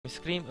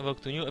Scream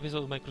evoked a new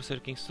episode of my Crusader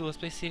Kings 2 Let's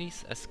Play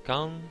series as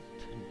Count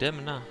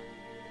Demna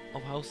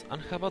of House of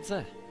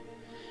Ancabadze.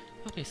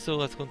 Okay, so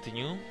let's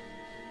continue.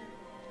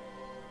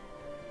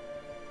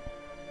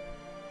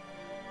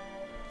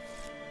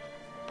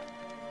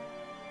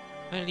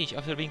 My liege,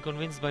 after being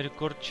convinced by the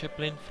court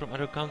chaplain from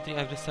other country,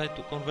 I've decided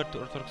to convert to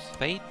Orthodox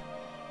faith.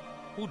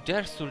 Who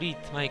dares to lead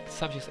my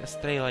subjects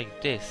astray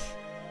like this?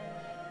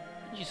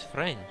 She's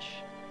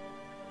French.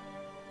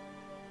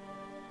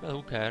 Well,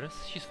 who cares?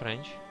 She's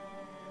French.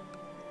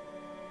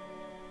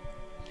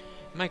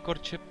 My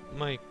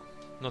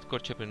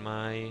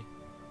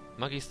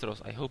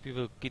magistros, I hope you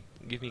will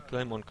give me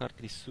claim on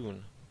Kartli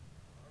soon.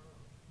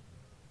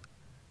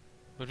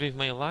 But with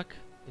my luck,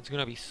 it's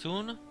gonna be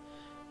soon,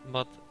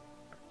 but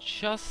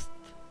just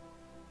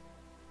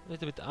a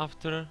little bit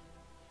after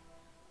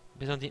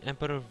Byzantine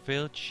Emperor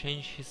will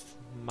change his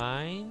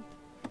mind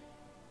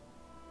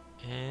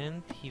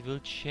and he will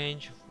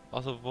change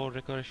vassal war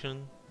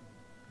declaration.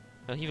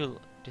 Well, he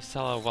will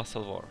disallow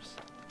vassal wars.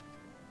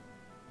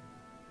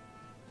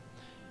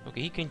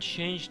 Okay, he can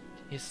change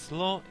his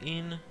law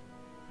in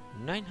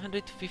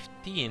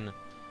 915.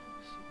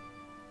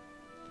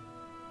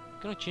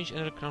 Cannot change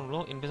another crown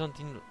law in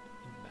Byzantine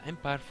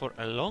Empire for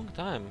a long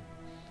time.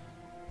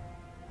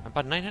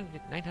 But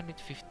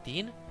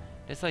 915?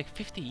 That's like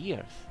 50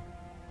 years.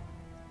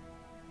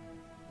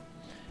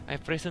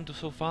 I've risen to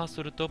so fast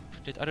to the top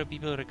that other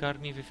people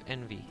regard me with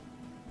envy.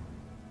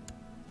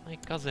 My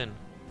cousin,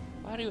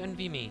 why do you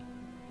envy me?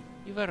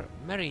 You were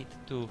married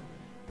to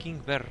King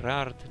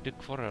Berard de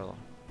Quarrel.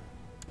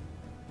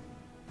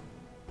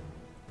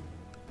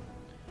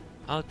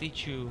 I'll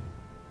teach you,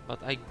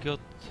 but I got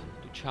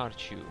to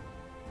charge you.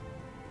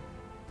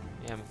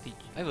 Yeah,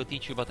 I will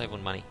teach you, but I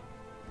want money.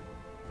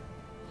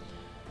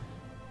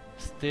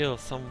 Still,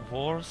 some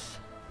wars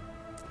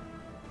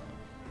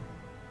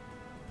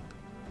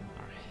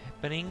are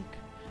happening.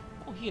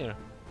 Oh, here.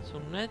 So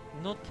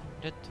not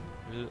that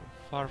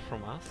far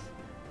from us.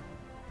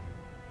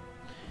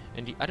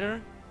 And the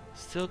other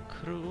Silk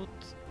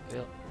Route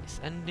is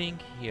ending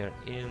here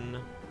in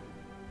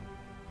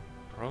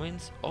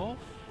province of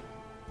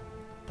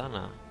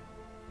Tana.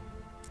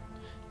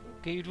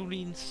 Okay, it would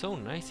be so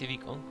nice if we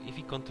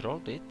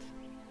controlled it.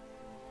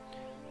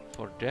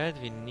 For that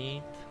we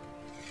need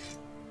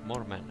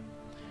more men.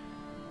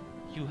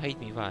 You hate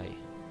me, why?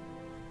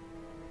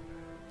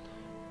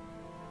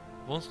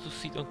 Wants to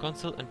sit on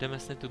council and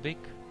Demesne too big?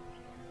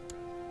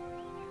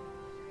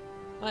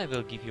 I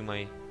will give you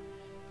my...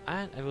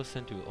 and I will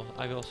send you...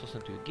 I will also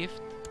send you a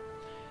gift.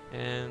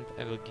 And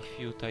I will give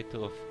you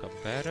title of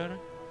Cupbearer.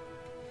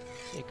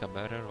 Hey,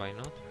 Cupbearer, why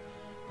not?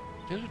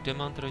 Will you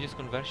demand religious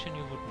conversion?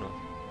 You would not.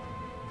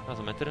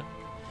 Doesn't matter.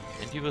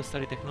 And you will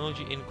study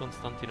technology in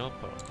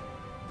Constantinople.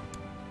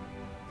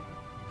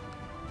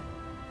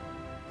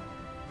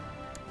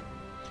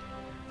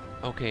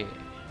 Okay,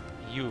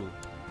 you,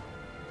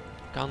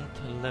 Count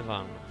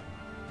Levan.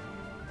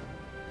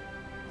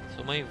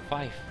 So my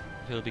wife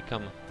will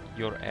become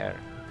your heir.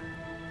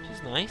 Which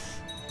is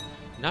nice.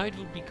 Now it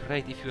would be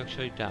great if you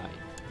actually died.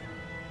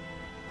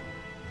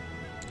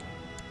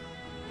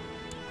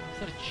 Is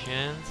there a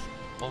chance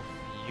of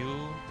you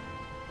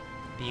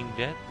being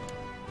dead?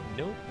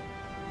 Nope,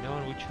 no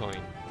one would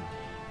join.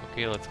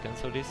 Okay, let's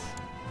cancel this.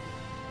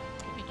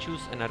 Can we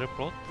choose another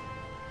plot?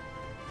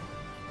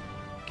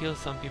 Kill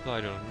some people,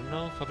 I don't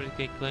know.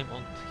 Fabricate claim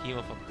on House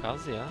of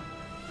Ancabadze.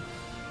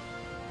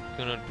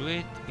 Cannot do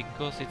it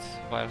because it's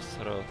vice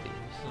royalty.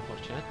 This is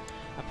unfortunate.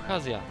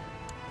 Abchazia,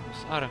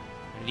 who's our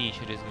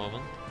liege at this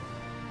moment?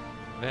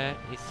 Where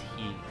is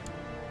he?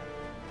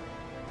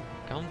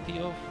 County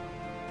of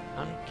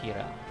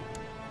Ankira.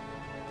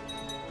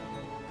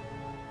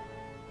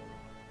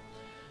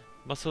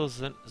 Vassal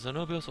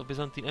Zenobios of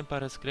Byzantine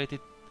Empire has created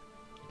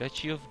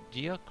Duchy of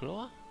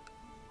Diakloa?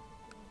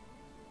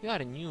 You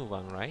are a new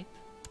one, right?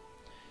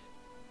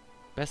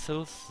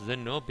 Vassal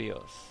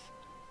Zenobios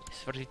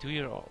is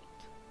 32-year-old.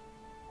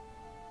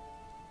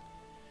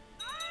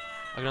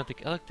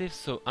 Agnatic elective,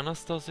 so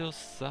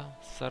Anastasios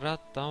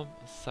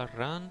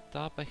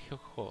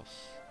Sarantapechos.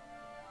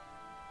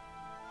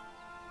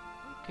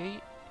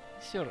 Okay,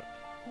 sir,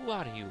 who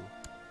are you?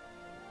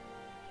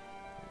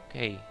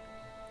 Okay,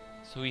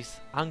 so he's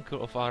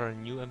uncle of our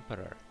new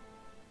emperor.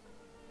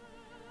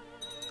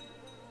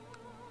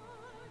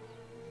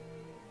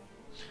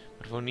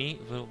 But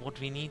what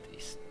we need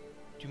is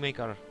to make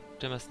our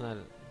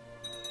Demesne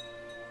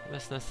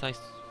size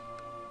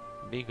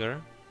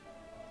bigger.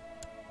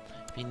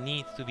 We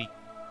need to be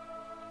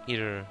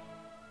either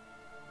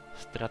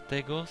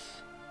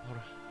Strategos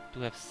or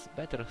to have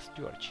better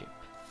stewardship.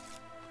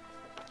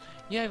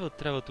 Yeah, I will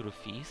travel to the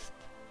feast.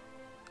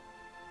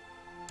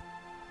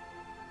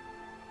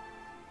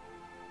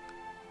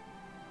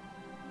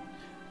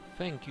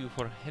 Thank you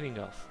for having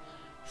us.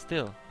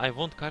 Still, I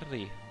want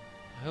Carly.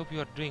 I hope you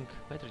are doing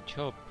better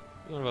job.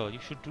 Well, you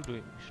should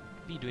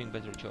be doing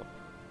better job.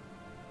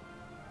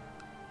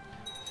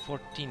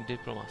 14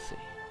 diplomacy.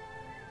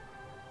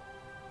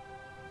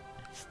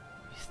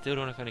 We still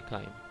don't have any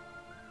claim.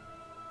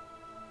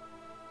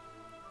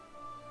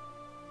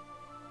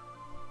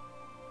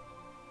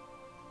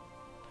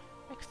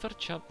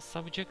 Extort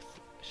subjects,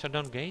 shut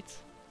down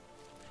gates.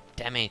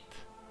 Damn it!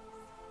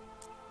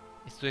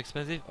 It's too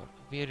expensive, or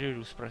we either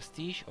lose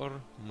prestige or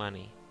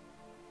money.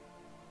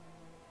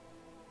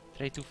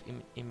 Trade to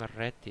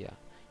Imerretia.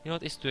 You know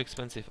what, it's too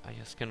expensive, I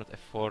just cannot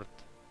afford.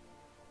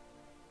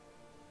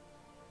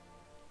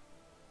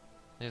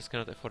 I just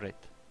cannot afford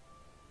it.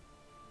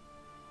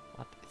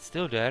 But it's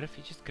still there,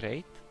 which is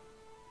great.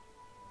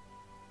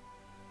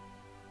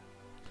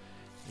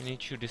 You need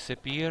to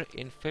disappear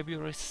in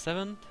February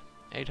 7th,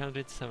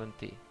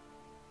 870.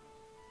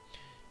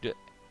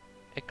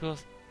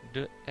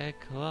 The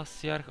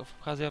Ecclesiarch of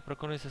Abchazia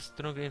Proconus has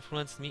strongly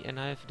influenced me, and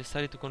I have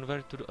decided to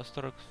convert to the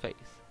Orthodox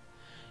faith.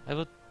 I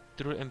will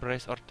truly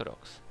embrace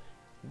Orthodox.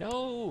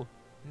 No!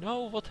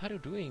 No, what are you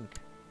doing?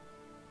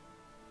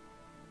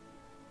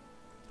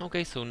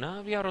 Okay, so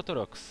now we are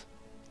Orthodox.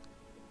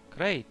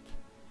 Great.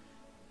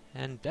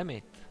 And damn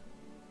it.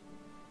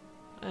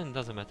 And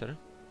doesn't matter.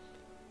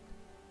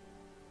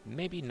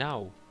 Maybe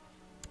now.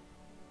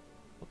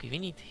 Okay, we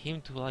need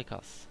him to like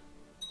us.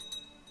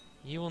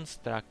 He wants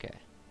Strake.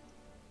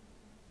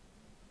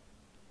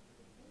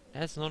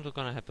 That's not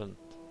gonna happen.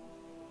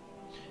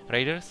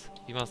 Raiders,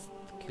 we must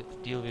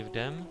deal with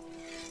them.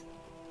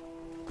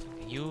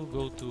 Okay, you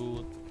go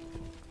to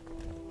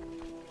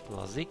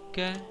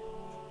Lazike.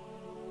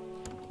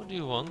 What do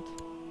you want?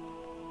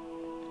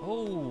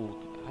 Oh,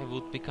 I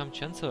would become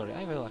Chancellor.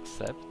 I will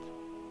accept.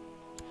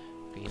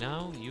 Okay,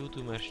 now you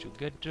two merge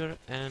together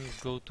and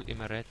go to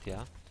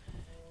Imerretia.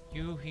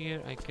 You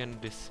here I can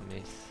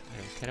dismiss. I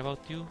don't care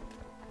about you.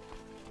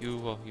 You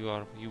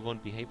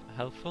won't be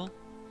helpful.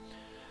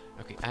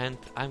 Okay, and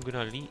I'm not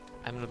gonna leave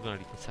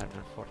inside,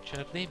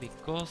 unfortunately,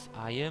 because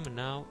I am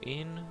now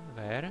in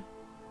where?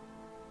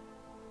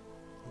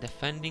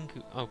 Defending.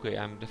 Okay,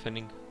 I'm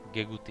defending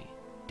Geguti.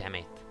 Damn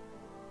it.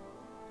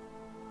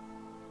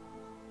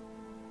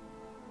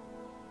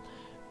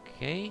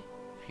 Okay,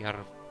 we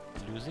are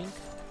losing.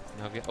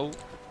 Now we are. Oh,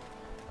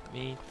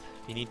 we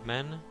need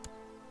men.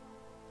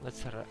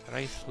 Let's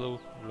raise low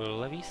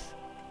levies.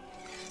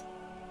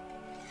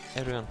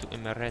 Everyone to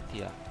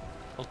Imerretia.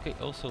 Okay,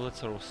 also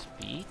let's roll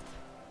speed.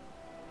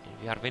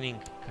 And we are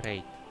winning.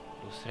 Great.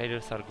 Those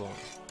raiders are gone.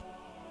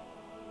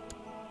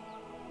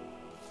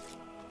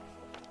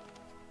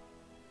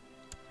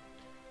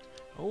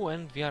 Oh,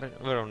 and we are,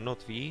 well,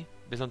 not we.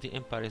 Byzantine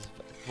Empire is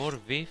at war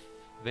with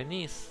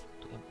Venice.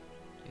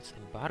 It's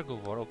embargo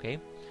war, okay.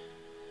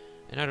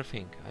 Another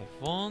thing I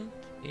want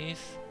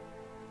is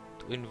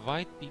to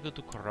invite people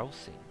to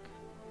carousing.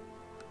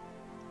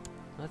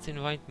 Let's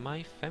invite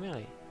my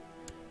family.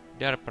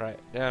 They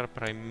are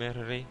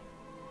primarily.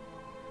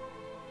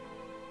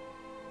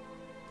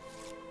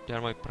 They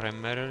are my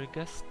primary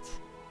guests.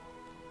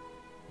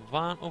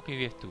 One, okay,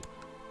 we have two.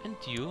 And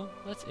you,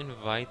 let's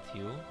invite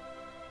you.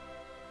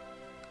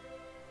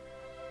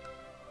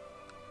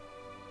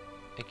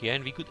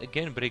 Again, we could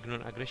again break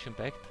non-aggression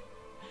pact.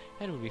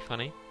 That would be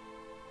funny.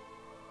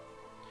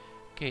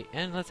 Okay,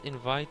 and let's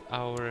invite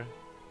our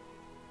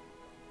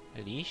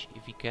liege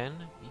if we can.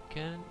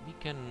 We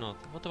cannot.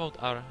 What about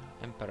our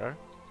emperor?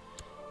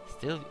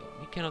 Still,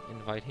 we cannot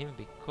invite him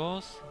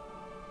because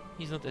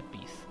he's not at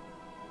peace.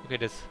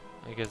 Okay,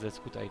 I guess that's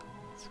good.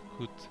 It's a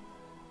good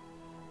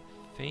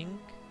thing.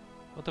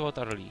 What about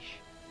our liege?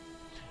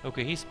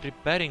 Okay, he's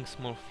preparing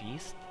small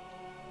feast,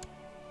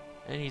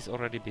 and he's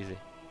already busy.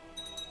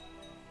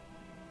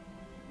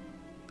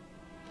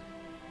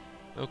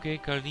 Okay,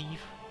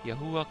 Caliph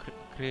Yahuwah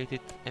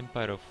created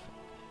Empire of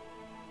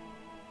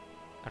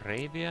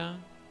Arabia.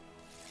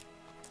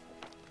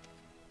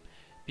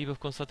 People of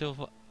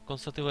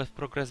Constantinople have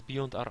progressed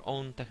beyond our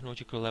own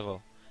technological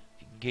level.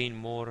 We gain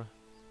more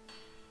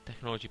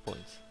technology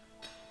points.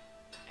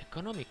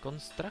 Economic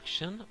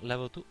construction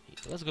level 2.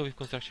 Let's go with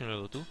construction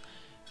level 2.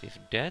 With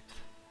that,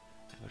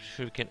 I'm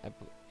sure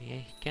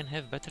we can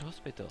have better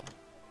hospital.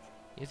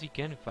 Yes, we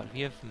can, but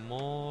we have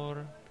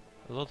a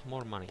lot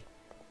more money.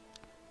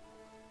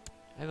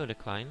 I will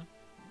decline.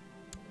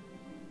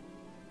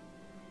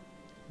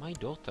 My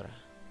daughter.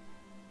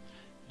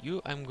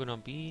 You, I'm gonna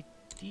be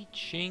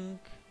teaching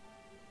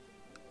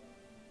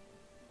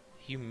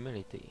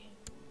humility.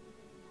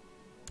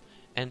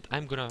 And I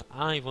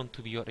want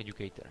to be your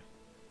educator.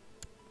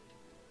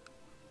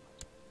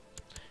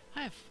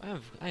 I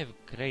have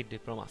great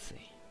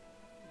diplomacy.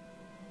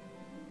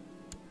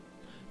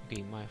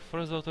 Okay, my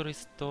first daughter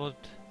is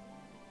taught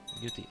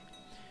beauty.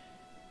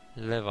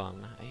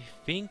 Levan. I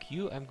think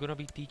I'm gonna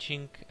be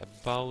teaching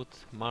about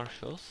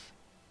marshals.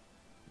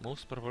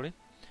 Most probably.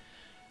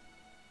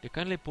 The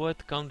kindly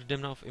poet Count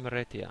Demna of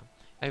Imerretia.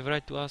 I have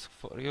right to ask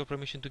for your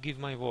permission to give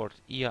my word,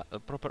 Ia, a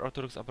proper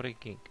Orthodox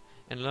upbringing,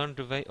 and learn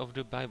the way of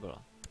the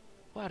Bible.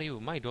 Who are you,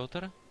 my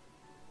daughter?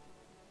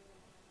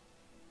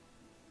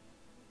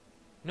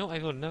 No, I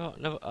will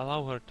never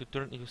allow her to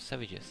turn into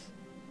savages.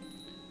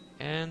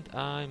 And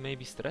I may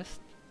be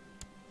stressed.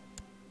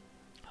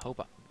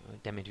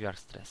 Damn it, we are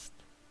stressed.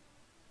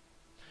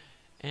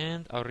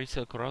 And our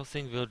resale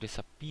carousing will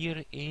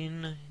disappear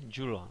in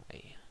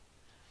July.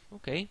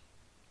 Okay.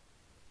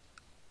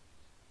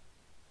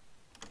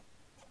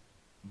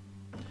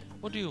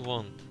 What do you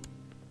want?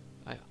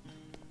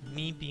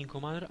 Me being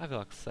commander, I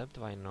will accept,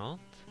 why not?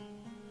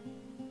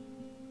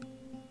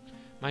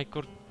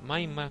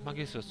 My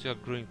magistrates, you are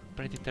doing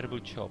pretty terrible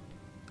job.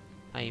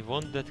 I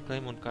want that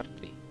claim on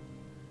Kartli.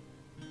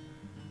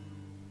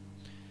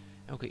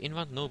 Okay,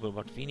 invent noble,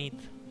 but we need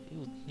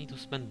to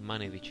spend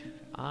money, which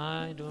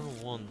I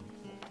don't want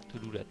to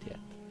do that yet.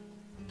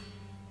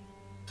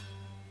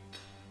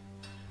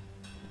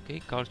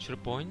 Okay, culture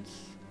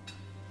points.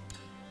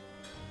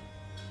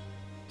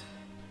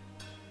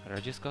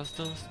 Regis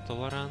customs,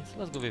 tolerance.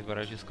 Let's go with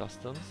Regis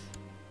customs.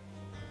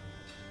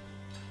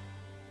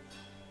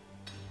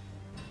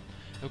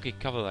 Okay,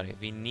 cavalry.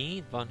 We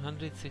need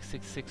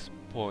 166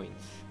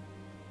 points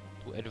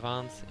to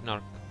advance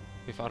in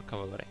with our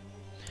cavalry.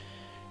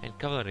 And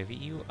cavalry,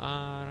 you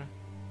are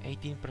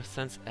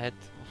 18% ahead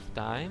of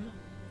time.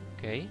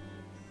 Okay.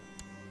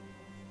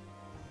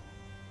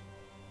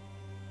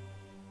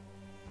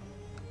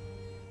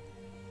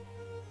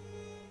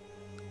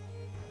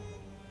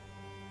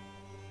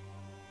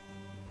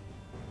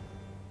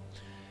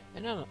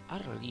 And now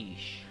our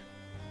leash.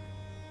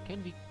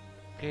 Can we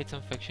create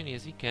some faction?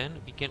 Yes, we can.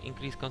 We can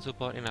increase council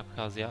power in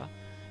Abkhazia.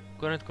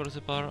 Current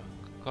council power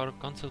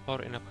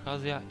in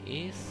Abkhazia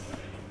is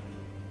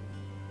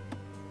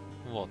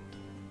what?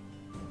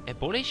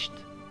 Abolished?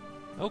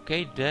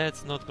 Okay,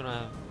 that's not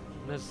gonna.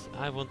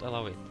 I won't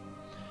allow it.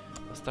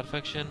 A star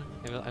faction.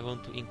 I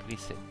want to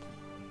increase it.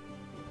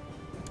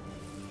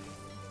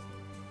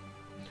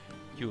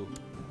 You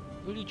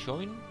will you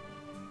join?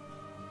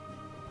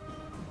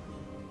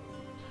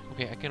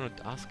 Okay, I cannot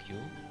ask you.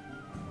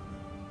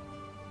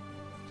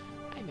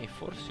 I may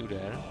force you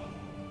there.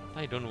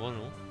 I don't want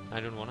to. I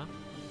don't wanna.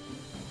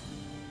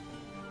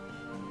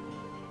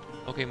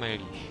 Okay, my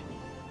liege.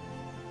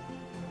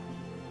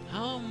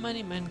 How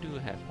many men do you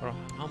have? Or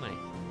how many?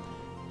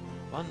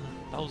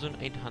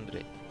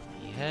 1,800.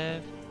 We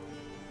have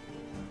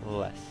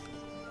less.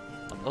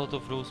 But a lot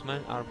of those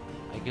men are,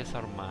 I guess,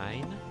 are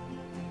mine.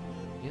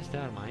 Yes, they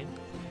are mine.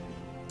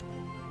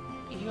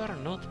 You are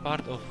not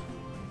part of.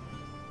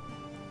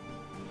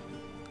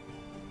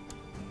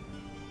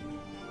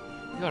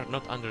 You are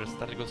not under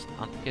Strategos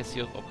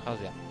Levan of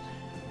Abchazia.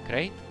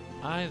 Great.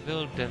 I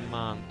will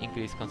demand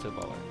increased council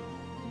power.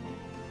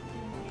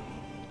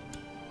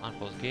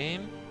 Unpause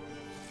game.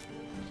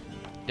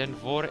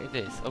 Then war it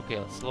is.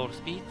 Okay, slower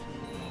speed.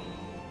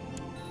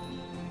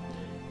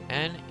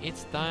 And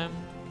it's time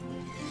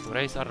to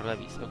raise our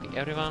levies. Okay,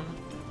 everyone,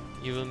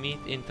 you will meet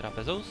in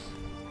Trapezos.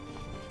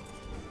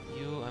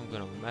 I'm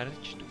gonna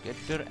merge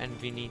together, and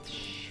we need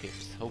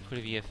ships.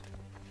 Hopefully we have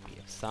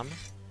some.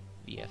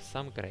 We have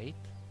some, great.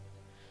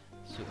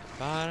 So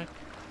embark.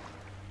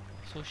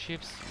 So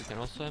ships, you can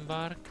also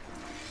embark.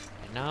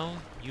 And now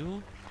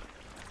you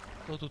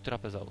go to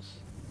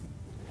Trapezos.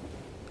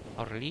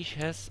 Our leash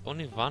has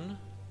only one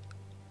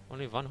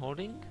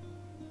holding.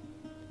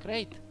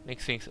 Great,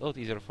 makes things a lot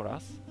easier for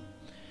us.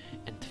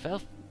 And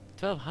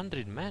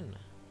 1,200 men.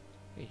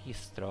 Okay, he's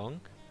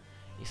strong.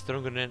 He's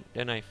stronger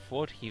than I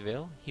thought he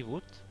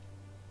would.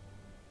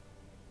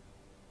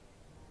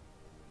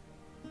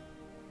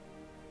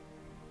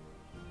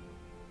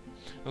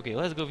 Okay,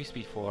 let's go with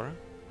speed 4.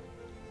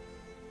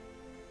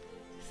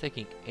 It's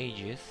taking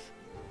ages.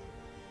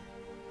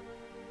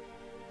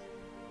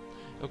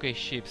 Okay,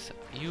 ships,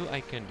 you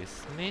I can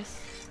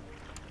dismiss.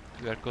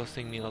 You are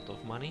costing me a lot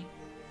of money.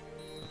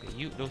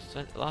 Okay, those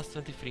last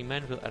 23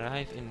 men will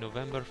arrive in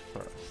November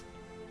 1st.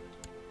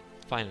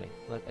 Finally,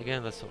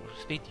 let's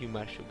speed. You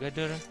march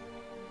together.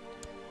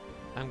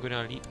 I'm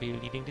gonna be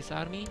leading this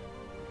army.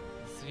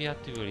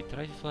 Sviatu will lead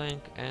right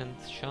flank and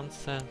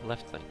Shanse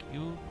left flank.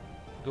 You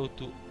go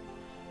to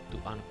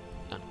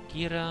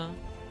Ankira,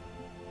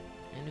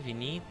 and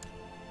we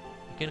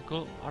can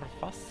call our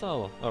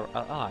vassal or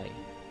ally.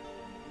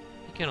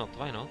 We cannot.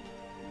 Why not?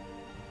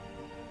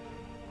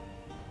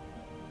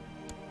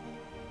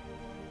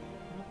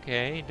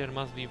 Okay, there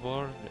must be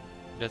war.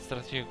 That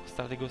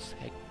Strategos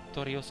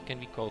Hectorios can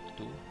be called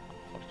too.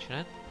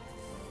 Unfortunate.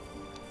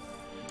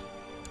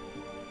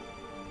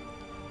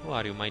 Who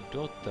are you? My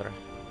daughter.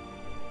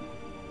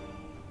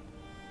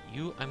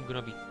 You, I'm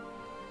gonna be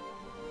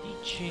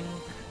teaching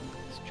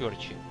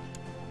stewardship.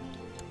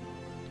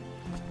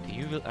 Okay,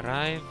 you will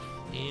arrive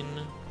in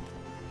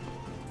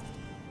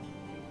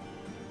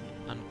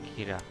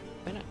Ankira.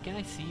 Can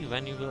I see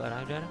when you will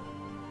arrive there?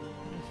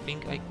 I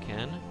think I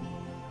can.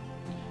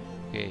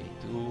 Okay,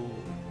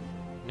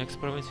 next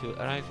province will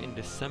arrive in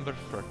December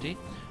 30.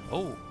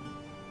 Oh,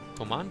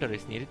 commander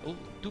is needed. Oh,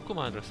 2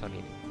 commanders are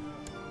needed.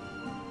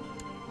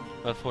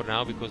 Well, for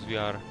now, because we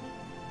are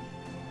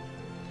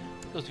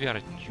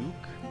a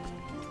duke.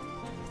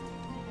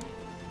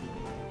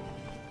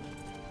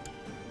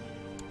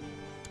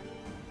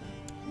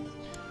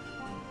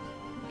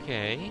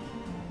 Okay.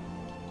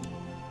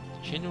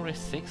 January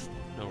 6th.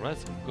 Now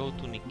let's go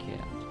to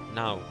Nicaea.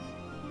 Now,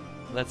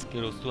 let's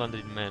kill those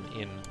 200 men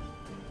in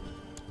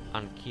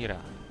Ankira.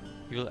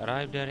 We will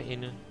arrive there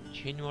in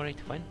January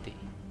 20.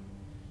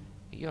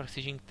 We are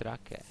sieging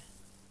Trake.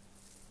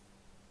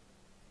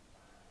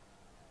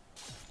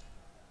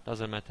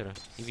 Doesn't matter.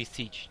 If we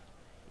siege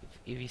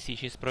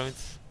his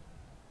province,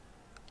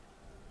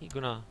 we're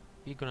gonna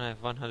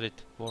have 100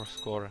 war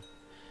score,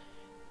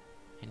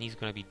 and he's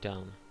gonna be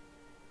down.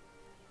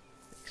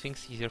 Makes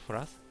things easier for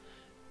us.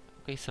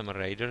 Okay, some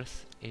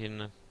raiders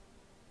in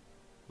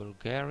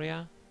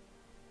Bulgaria.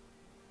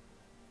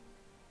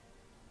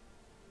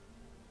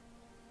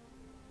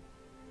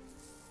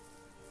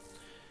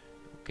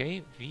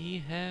 Okay,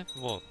 we have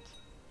what?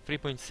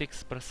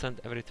 3.6%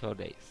 every 12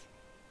 days.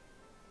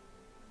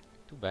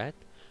 Too bad.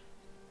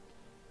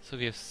 So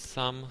we have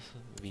some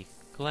weak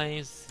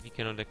claims we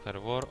cannot declare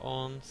war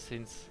on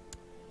since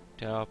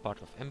they are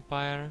part of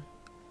empire.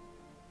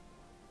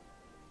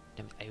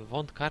 Damn it, I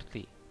want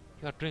Kartli.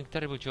 You are doing a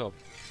terrible job.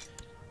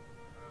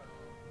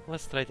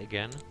 Let's try it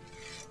again.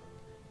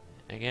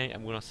 Again,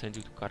 I'm gonna send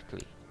you to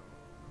Kartli.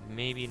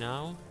 Maybe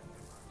now.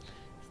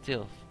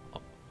 Still,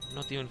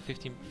 not even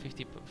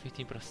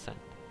 15%.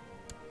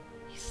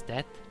 He's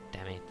dead?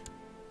 Damn it.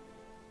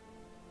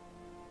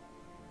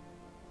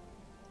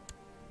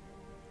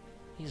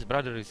 His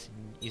brother is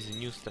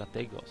new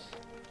Strategos.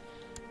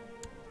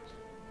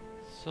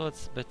 So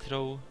let's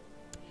betrow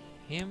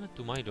him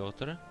to my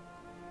daughter.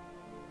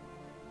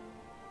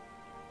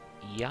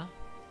 Yeah.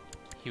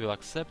 He will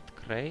accept.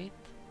 Great.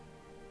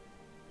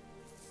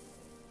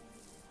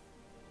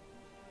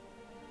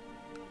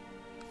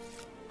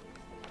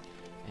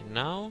 And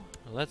now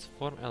let's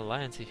form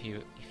alliance if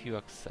you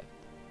accept.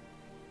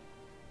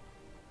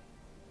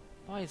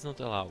 Why is not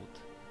allowed?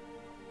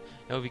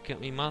 No, we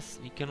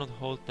cannot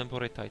hold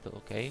temporary title,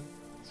 okay?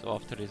 So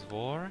after this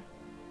war,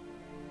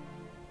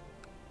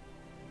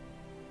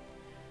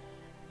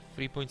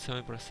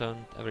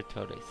 3.7% every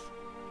 12 days.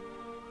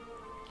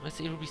 Let's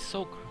see, it would be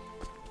so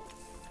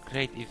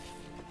great if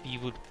we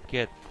would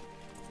get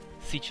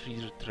siege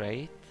leader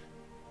trade.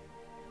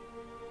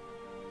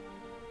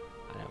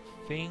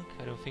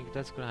 I don't think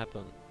that's gonna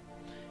happen.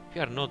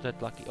 We are not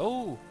that lucky.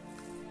 Oh!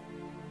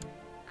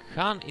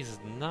 Khan is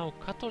now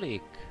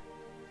Catholic.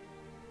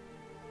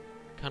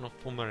 Khan of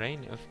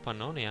Pomerania, of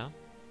Pannonia.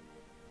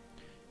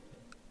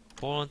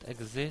 Poland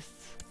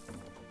exists.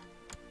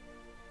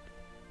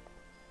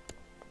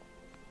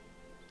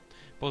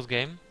 Post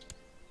game.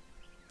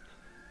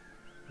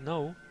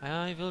 No,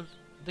 I will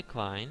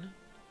decline.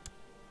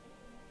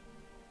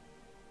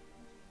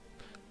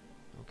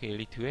 Okay,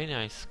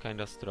 Lithuania is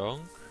kinda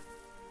strong.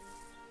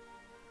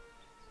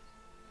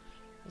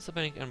 What's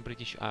happening on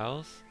British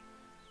Isles?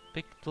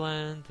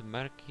 Pictland,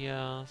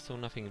 Mercia, so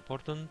nothing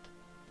important.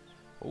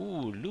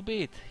 Oh,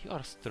 Lubit, you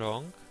are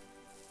strong.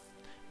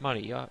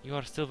 Mali, you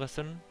are still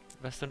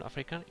Western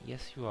African?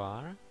 Yes, you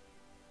are.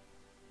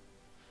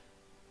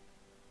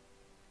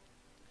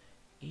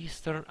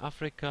 Eastern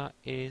Africa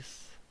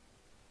is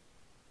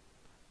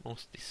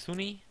mostly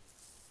Sunni,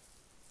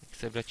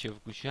 except Duchy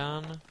of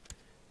Gujan,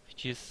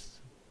 which is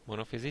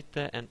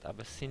monophysite, and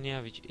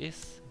Abyssinia, which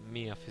is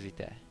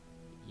miaphysite.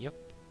 Yep.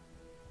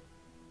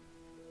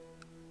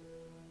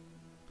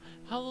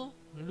 Hello,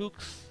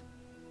 Lux.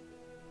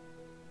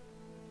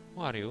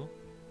 Who are you?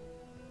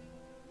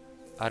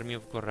 Army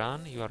of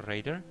Goran, you are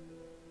raider?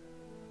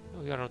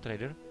 No, you are not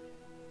raider.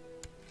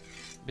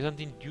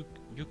 Byzantine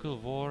Ducal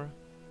War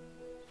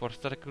for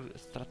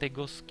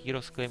Strategos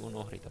Kyros claim on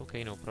Ohrid.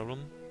 Okay, no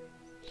problem.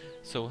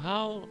 So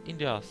how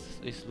India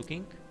is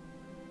looking?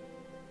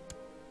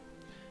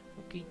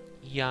 Okay,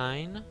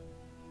 Jain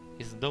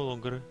is no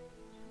longer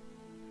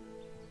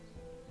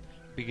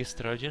biggest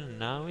religion,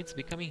 now it's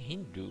becoming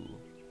Hindu.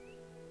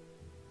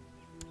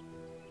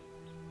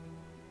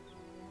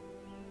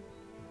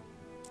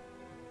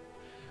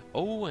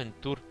 Oh, and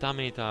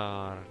Turtamid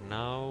are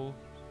now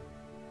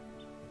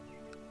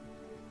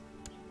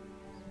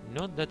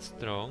not that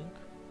strong.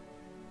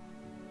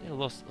 They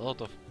lost a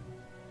lot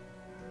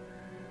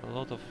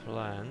of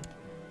land.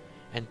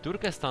 And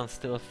Turkestan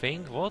still a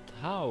thing? What?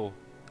 How?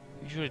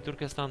 Usually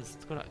Turkestan is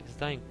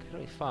dying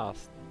really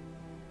fast.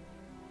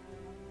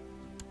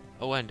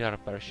 Oh, and they are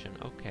Persian.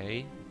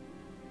 Okay.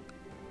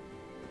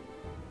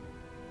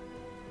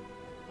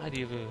 I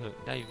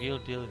will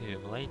deal with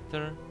him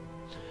later.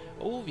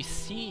 Oh, we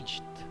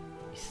sieged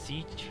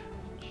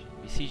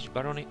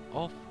Barony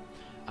of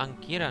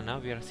Ankira. Now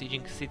we are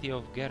sieging city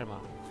of Germa.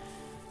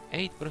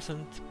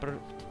 8% per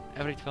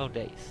every 12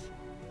 days.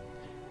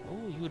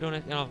 Oh, you don't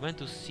have enough men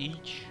to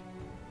siege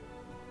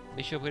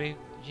Bishopric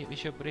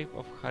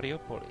of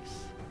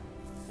Hariopolis.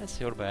 That's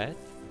your bad.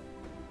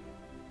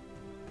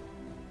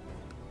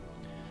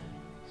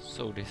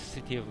 So the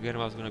city of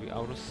Germa is gonna be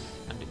ours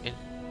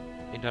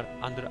and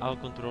under our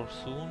control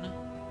soon.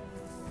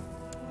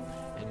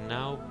 And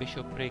now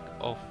Bishopric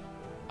of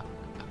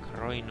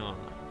Akroinon.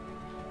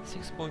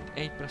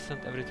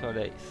 6.8% every 12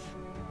 days.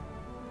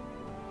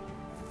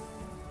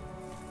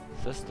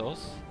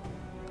 Sestos.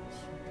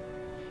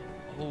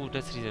 Oh,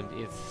 that's reason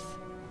it's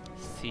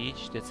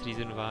siege. That's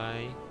reason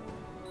why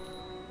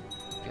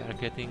we are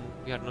getting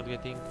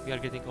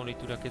only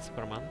 2 ducats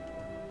per month.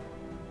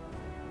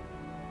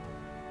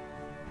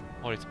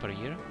 Or it's per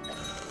year.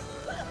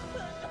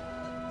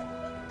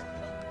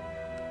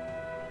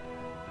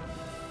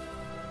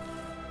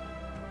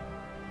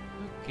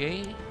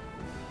 Okay.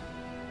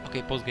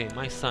 Okay, post game.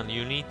 My son,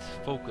 you need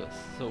focus.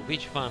 So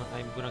which one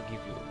I'm gonna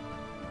give you?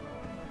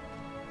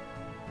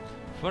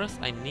 First,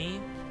 I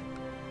need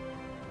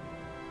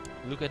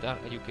look at our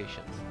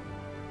educations.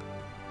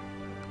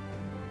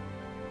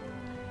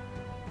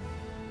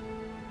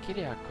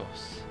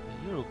 Kyriakos,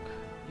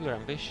 you're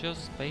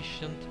ambitious,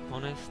 patient,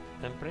 honest,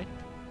 temperate.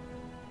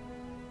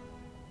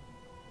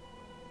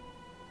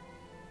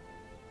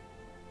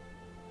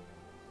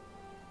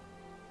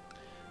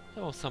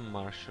 Oh, some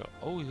martial.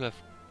 Oh,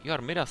 you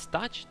are Midas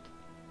touched?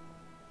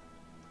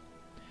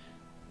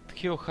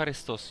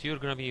 Theocharistos, you're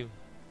gonna be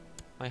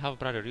my half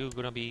brother. You're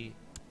gonna be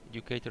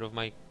educator of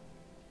my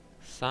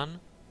son.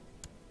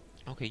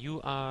 Okay,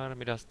 you are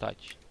Midas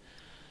touched.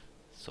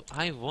 So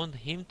I want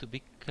him to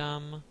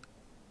become.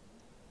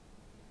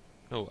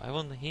 No, I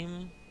want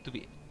him to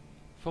be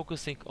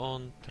focusing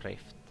on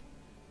thrift,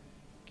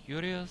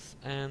 curious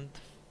and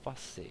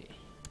fussy.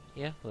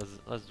 Yeah,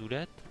 let's do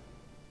that.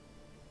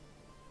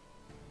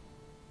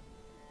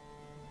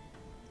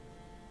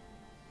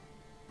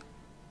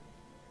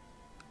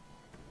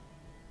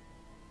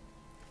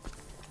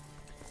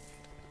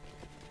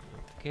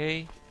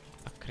 Okay,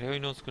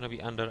 Akreonos gonna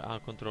be under our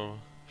control.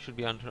 Should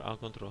be under our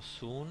control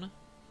soon.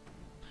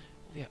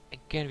 We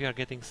are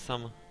getting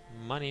some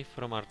money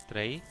from our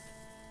trade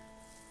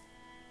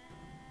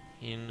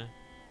in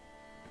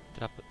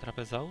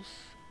Trapezaus.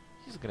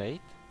 This is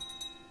great.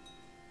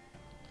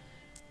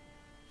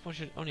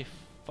 Fortunately, only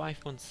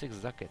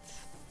 5.6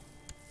 ducats.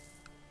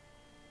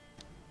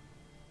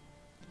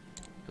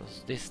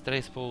 Because this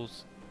trade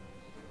post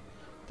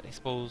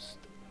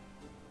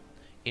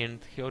in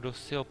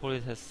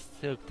Theodosiopolis has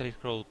Silk Trade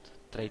Road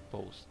trade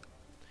post,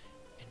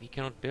 and we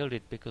cannot build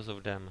it because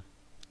of them.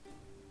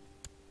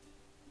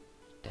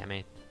 Damn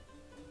it.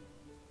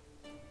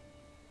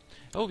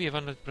 Oh, we have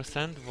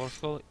 100%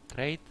 Warsaw,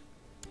 great.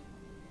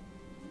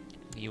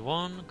 We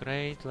won,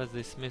 great. Let's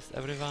dismiss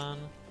everyone.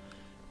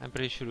 I'm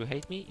pretty sure you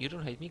hate me. You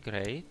don't hate me,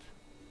 great.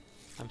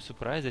 I'm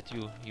surprised that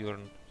you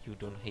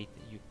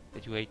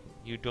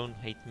don't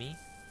hate me.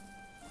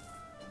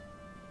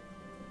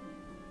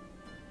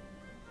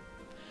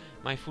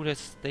 My food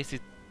has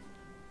tasted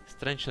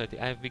strange lately.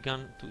 I have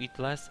begun to eat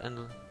less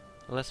and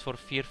less for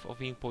fear of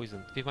being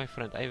poisoned. With my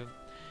friend,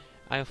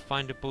 I'll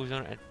find the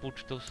poisoner and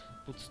put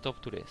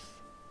stop to this.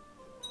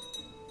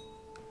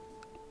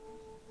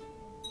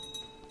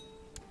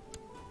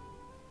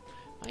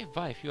 My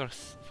wife, you are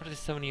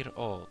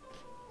 37-year-old.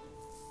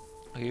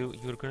 You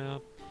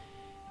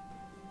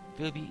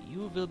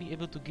will be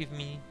able to give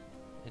me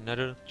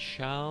another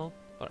child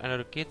or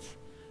another kids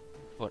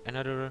for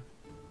another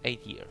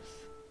 8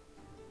 years.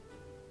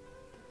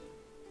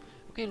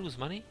 Okay, lose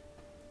money.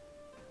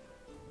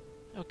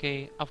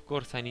 Okay, of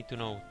course I need to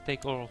know.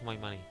 Take all of my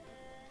money.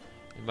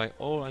 And by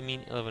all I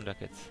mean 11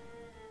 ducats.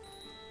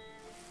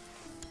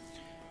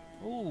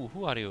 Oh,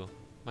 who are you?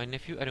 My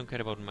nephew? I don't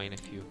care about my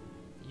nephew.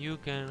 You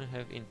can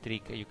have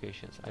intrigue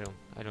educations. I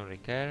don't really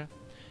care.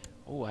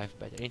 Oh, I have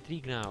better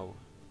intrigue now.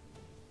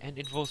 And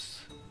it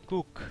was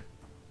Cook.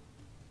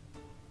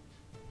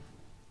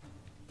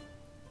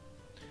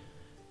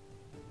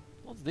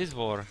 What's this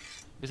war?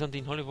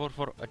 Byzantine Holy War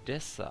for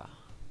Odessa.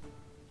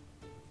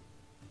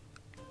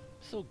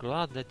 So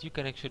glad that you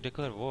can actually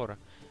declare war.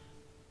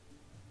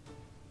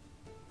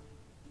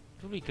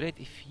 It would be great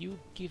if you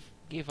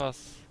give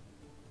us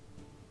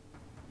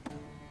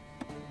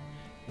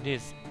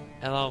this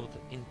allowed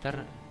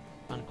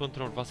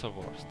uncontrolled vassal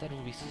wars. That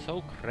would be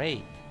so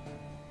great.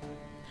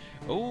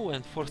 Oh,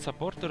 and for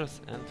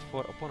supporters and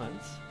for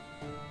opponents.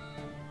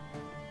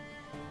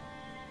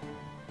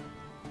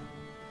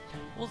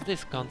 What's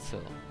this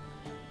council?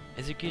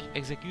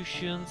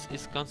 Executions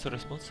is council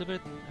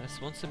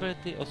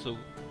responsibility also,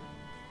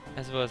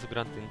 as well as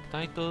granting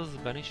titles,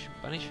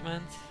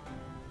 banishments,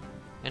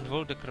 and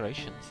vote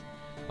declarations.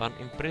 Ban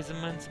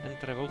imprisonments and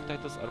revoke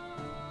titles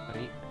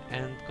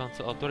and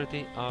council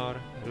authority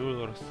are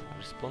rulers'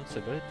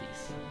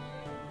 responsibilities.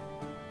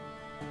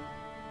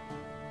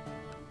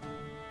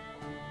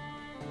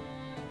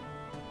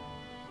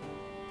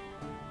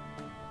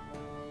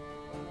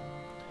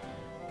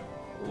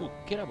 Ooh,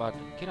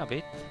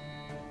 Kirabit.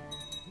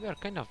 We are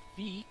kind of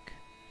weak.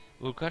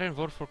 Bulgarian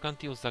war for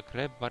County of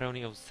Zagreb,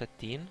 Barony of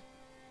Cetin.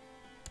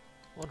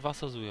 What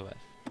vassals do you have?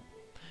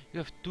 You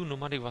have 2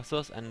 nomadic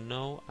vassals and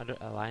no other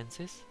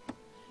alliances.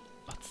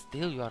 But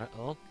still you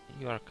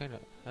are kind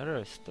of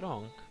very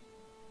strong.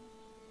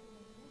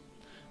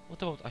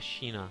 What about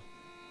Ashina?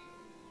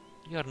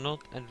 You are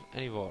not at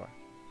any war.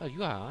 Well,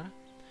 you are.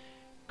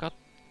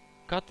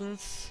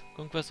 Katan's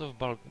conquest of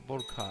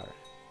Bulgar.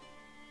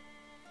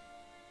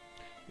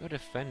 You are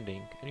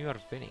defending and you are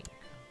winning.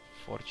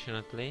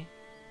 Fortunately.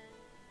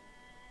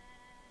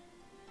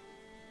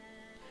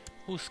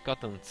 Who's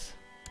Katan's?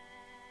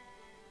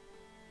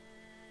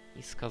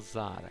 Is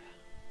Khazar.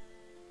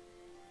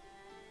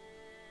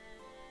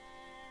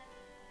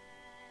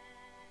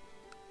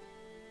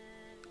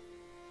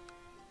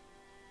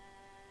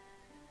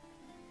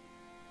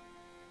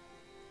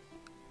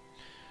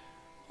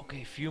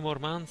 Okay, few more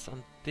months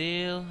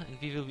until and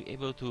we will be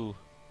able to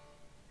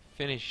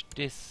finish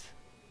this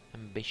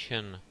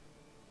ambition,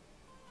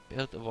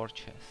 build a war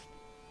chest,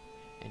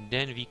 and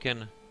then we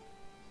can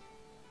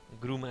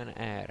groom an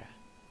heir.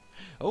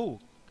 Oh,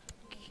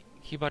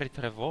 Hibarit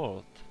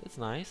Revolt. That's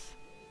nice.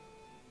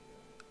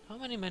 How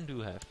many men do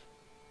you have?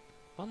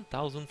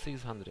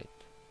 1,600.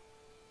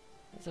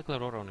 Let's declare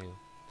war on you.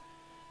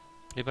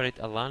 Liberate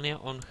Alania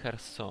on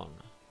Kherson.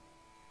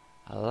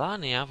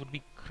 Alania would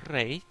be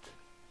great,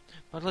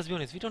 but let's be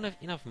honest, we don't have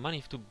enough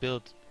money to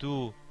build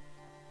 2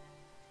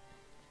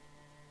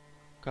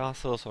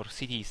 castles or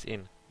cities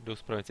in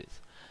those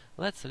provinces.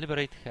 Let's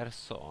liberate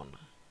Kherson.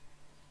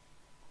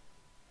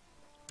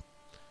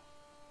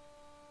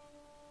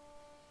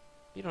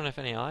 We don't have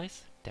any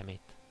allies? Damn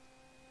it.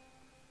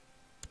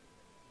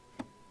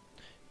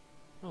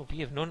 No, we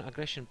have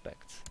non-aggression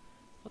pacts.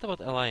 What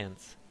about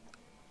alliance?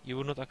 You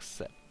would not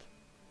accept.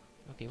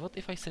 Okay, what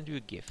if I send you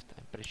a gift?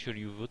 I'm pretty sure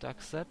you would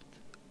accept.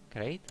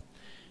 Great.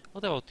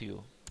 What about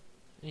you?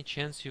 Any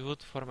chance you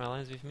would form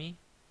alliance with me?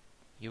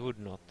 You would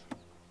not.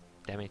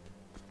 Damn it.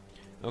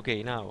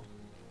 Okay, now.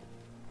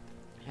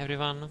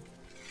 Everyone,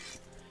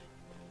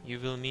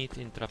 you will meet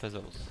in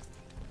Trapezos.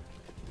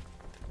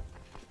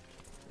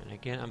 And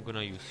again, I'm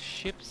gonna use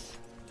ships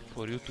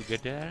for you to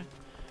get there.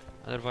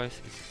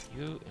 Otherwise,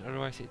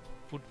 it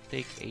would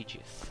take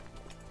ages.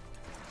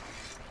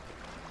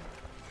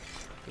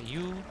 Okay,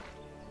 you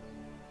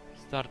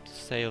start to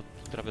sail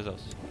to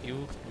Trapezos.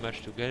 You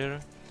merge together.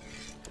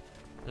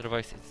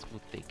 Otherwise, it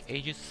would take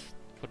ages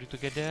for you to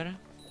get there.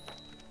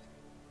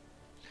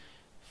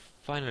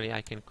 Finally,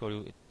 I can call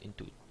you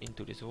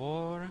into this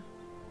war.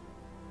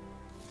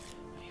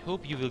 I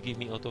hope you will give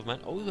me a lot of men.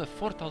 Oh, you have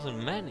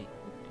 4,000 men.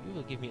 You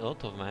will give me a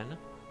lot of men.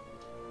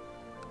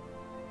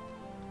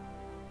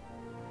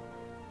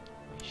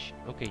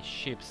 Okay,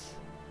 ships.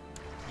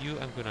 You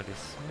I'm gonna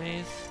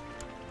dismiss.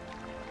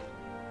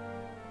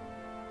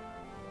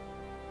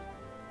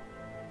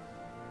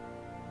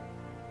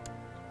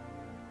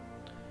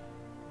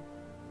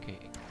 Okay,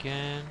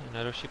 again,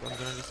 another ship I'm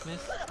gonna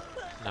dismiss.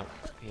 Now,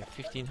 we have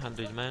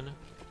 1,500 men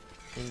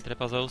in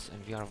Trapezos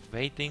and we are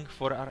waiting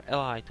for our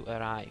ally to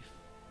arrive.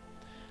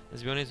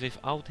 Let's be honest,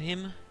 without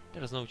him,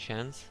 there is no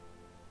chance.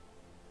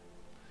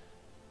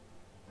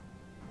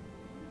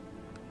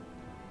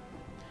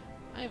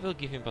 I will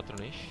give him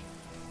patronage.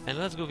 And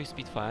let's go with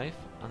speed 5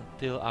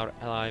 until our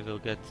ally will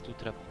get to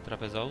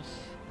Trapezos.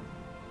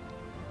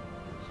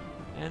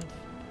 And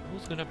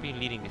who's gonna be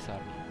leading this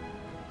army?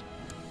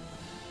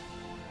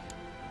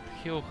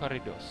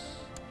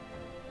 Theocharidos.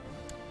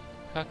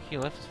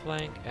 Haki left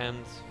flank and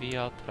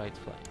Sviat right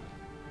flank.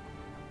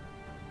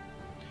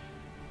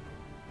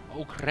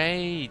 Oh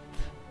great!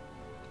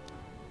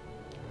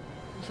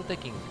 Who's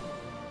attacking?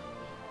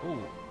 Oh,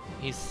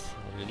 his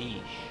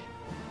leash.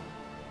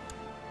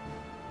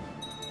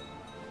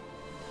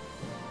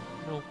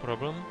 No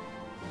problem.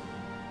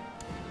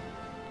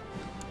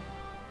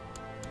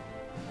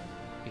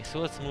 Okay, so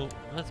let's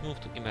move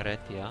to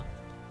Imeretia.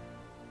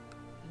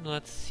 And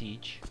let's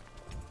siege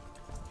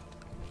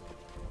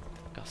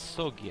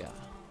Kasogia.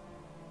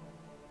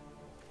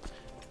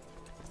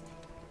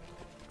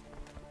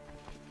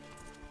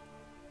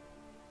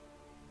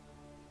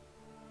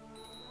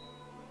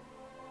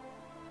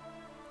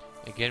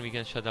 Again, we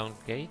can shut down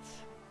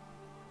gates.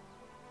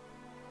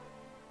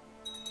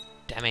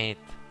 Damn it!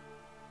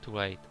 Too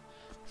late.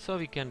 So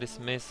we can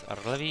dismiss our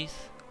levies.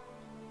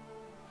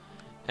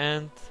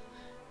 And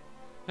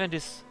when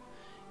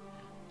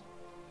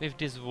with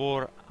this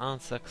war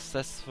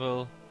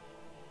unsuccessful,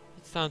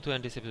 it's time to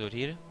end this episode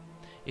here.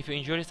 If you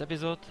enjoyed this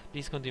episode,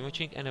 please continue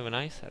watching and have a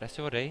nice rest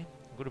of your day.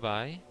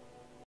 Goodbye.